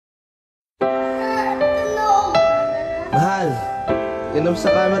Inom sa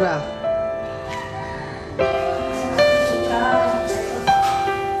camera.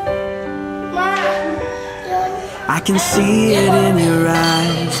 I can see it in your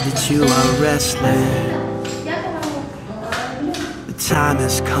eyes that you are restless. The time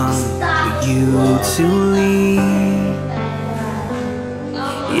has come for you to leave.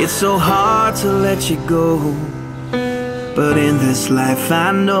 It's so hard to let you go, but in this life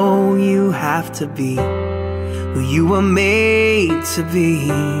I know you have to be who you were made to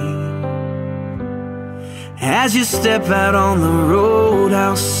be. As you step out on the road,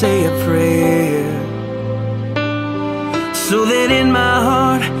 I'll say a prayer, so that in my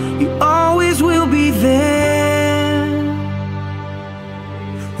heart you always will be there.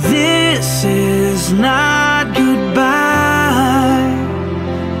 This is not goodbye.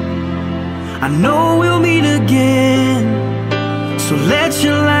 I know we'll meet again, so let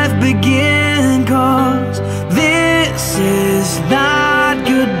your life begin, 'cause this is not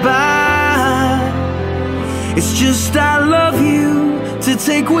goodbye. It's just I love you to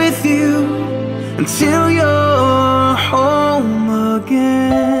take with you until you're home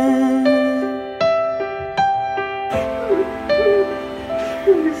again.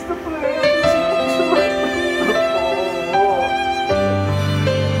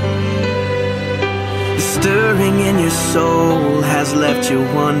 The stirring in your soul has left you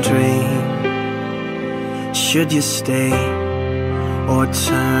wondering, should you stay or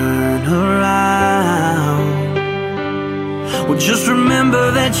turn around? Well, just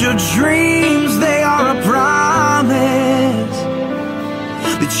remember that your dreams, they are a promise,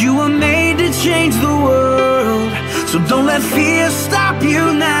 that you were made to change the world. So don't let fear stop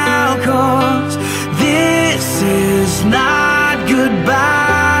you now, 'cause this is not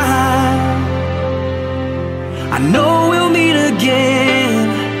goodbye. I know we'll meet again,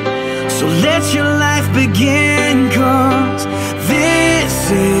 so let your life begin, 'cause this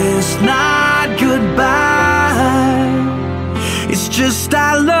is not goodbye. It's just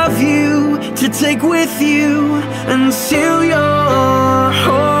I love you to take with you until you're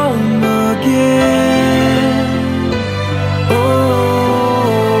home again.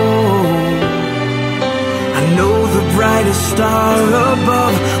 Oh, I know the brightest star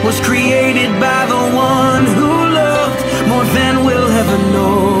above was created by the one who loved more than we'll ever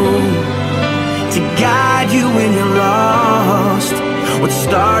know, to guide you when you're lost. What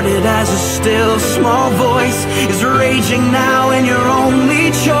started as a still small voice is raging now, and your only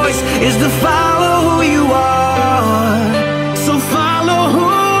choice is to follow who you are. So follow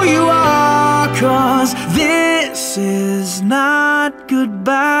who you are, 'cause this is not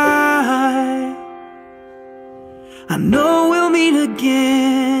goodbye. I know we'll meet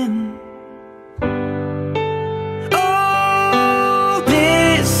again. Oh,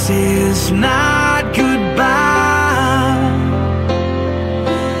 this is not goodbye.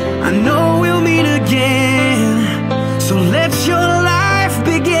 I know we'll meet again, so let your life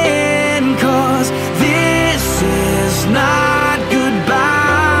begin, 'cause this is not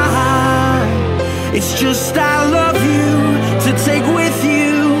goodbye. It's just I love